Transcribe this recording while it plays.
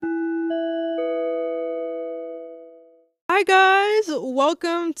Hi guys,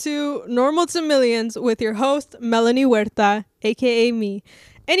 welcome to Normal to Millions with your host Melanie Huerta, aka me.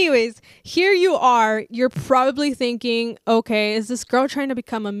 Anyways, here you are. You're probably thinking, okay, is this girl trying to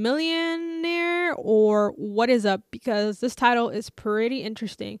become a millionaire or what is up? Because this title is pretty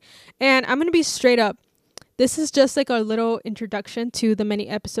interesting. And I'm going to be straight up. This is just like a little introduction to the many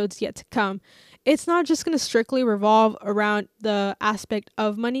episodes yet to come. It's not just going to strictly revolve around the aspect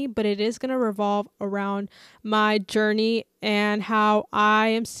of money, but it is going to revolve around my journey and how I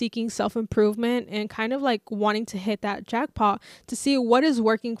am seeking self-improvement and kind of like wanting to hit that jackpot to see what is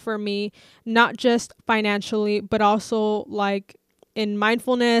working for me, not just financially, but also like in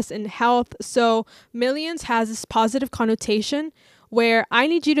mindfulness and health. So millions has this positive connotation where I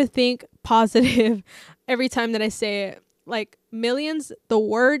need you to think positive every time that I say it. Like millions, the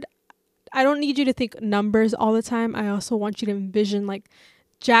word, I don't need you to think numbers all the time. I also want you to envision like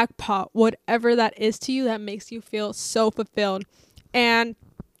jackpot, whatever that is to you that makes you feel so fulfilled. And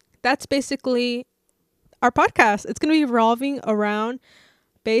that's basically our podcast. It's going to be revolving around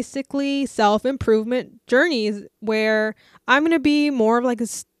basically self-improvement journeys where I'm going to be more of like a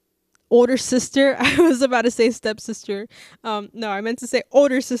older sister. I was about to say stepsister. No, I meant to say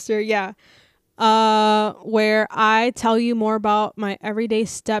older sister. Yeah. Where I tell you more about my everyday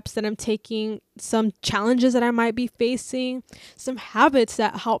steps that I'm taking, some challenges that I might be facing, some habits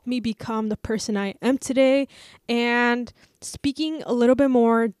that help me become the person I am today, and speaking a little bit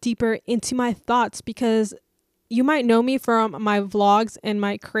more deeper into my thoughts, because you might know me from my vlogs and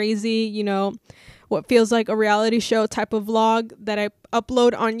my crazy, what feels like a reality show type of vlog that I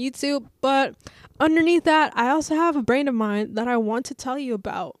upload on YouTube. But underneath that, I also have a brain of mine that I want to tell you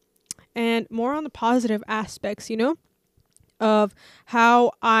about, and more on the positive aspects, of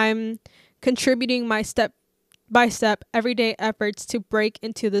how I'm contributing my step by step everyday efforts to break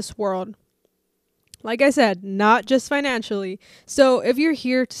into this world. Like I said, not just financially. So if you're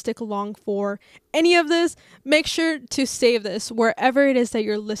here to stick along for any of this, make sure to save this wherever it is that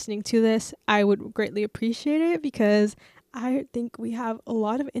you're listening to this. I would greatly appreciate it because I think we have a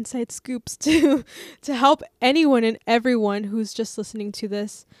lot of inside scoops to help anyone and everyone who's just listening to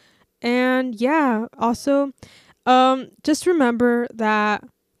this. And yeah, also, just remember that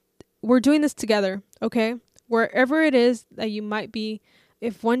we're doing this together, okay? Wherever it is that you might be,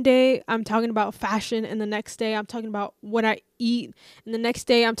 if one day I'm talking about fashion and the next day I'm talking about what I eat and the next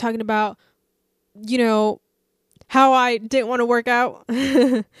day I'm talking about, how I didn't want to work out,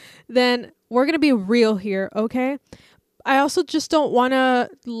 then we're going to be real here, okay? I also just don't want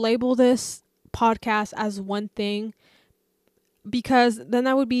to label this podcast as one thing, because then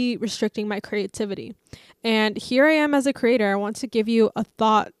that would be restricting my creativity. And here I am as a creator. I want to give you a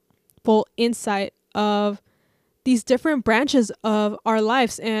thoughtful insight of these different branches of our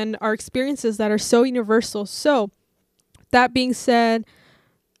lives and our experiences that are so universal. So that being said,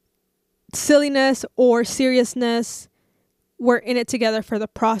 silliness or seriousness, we're in it together for the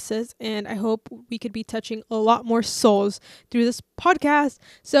process. And I hope we could be touching a lot more souls through this podcast.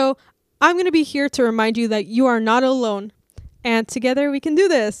 So I'm going to be here to remind you that you are not alone. And together we can do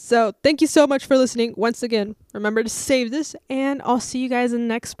this. So thank you so much for listening. Once again, remember to save this, and I'll see you guys in the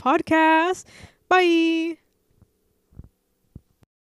next podcast. Bye.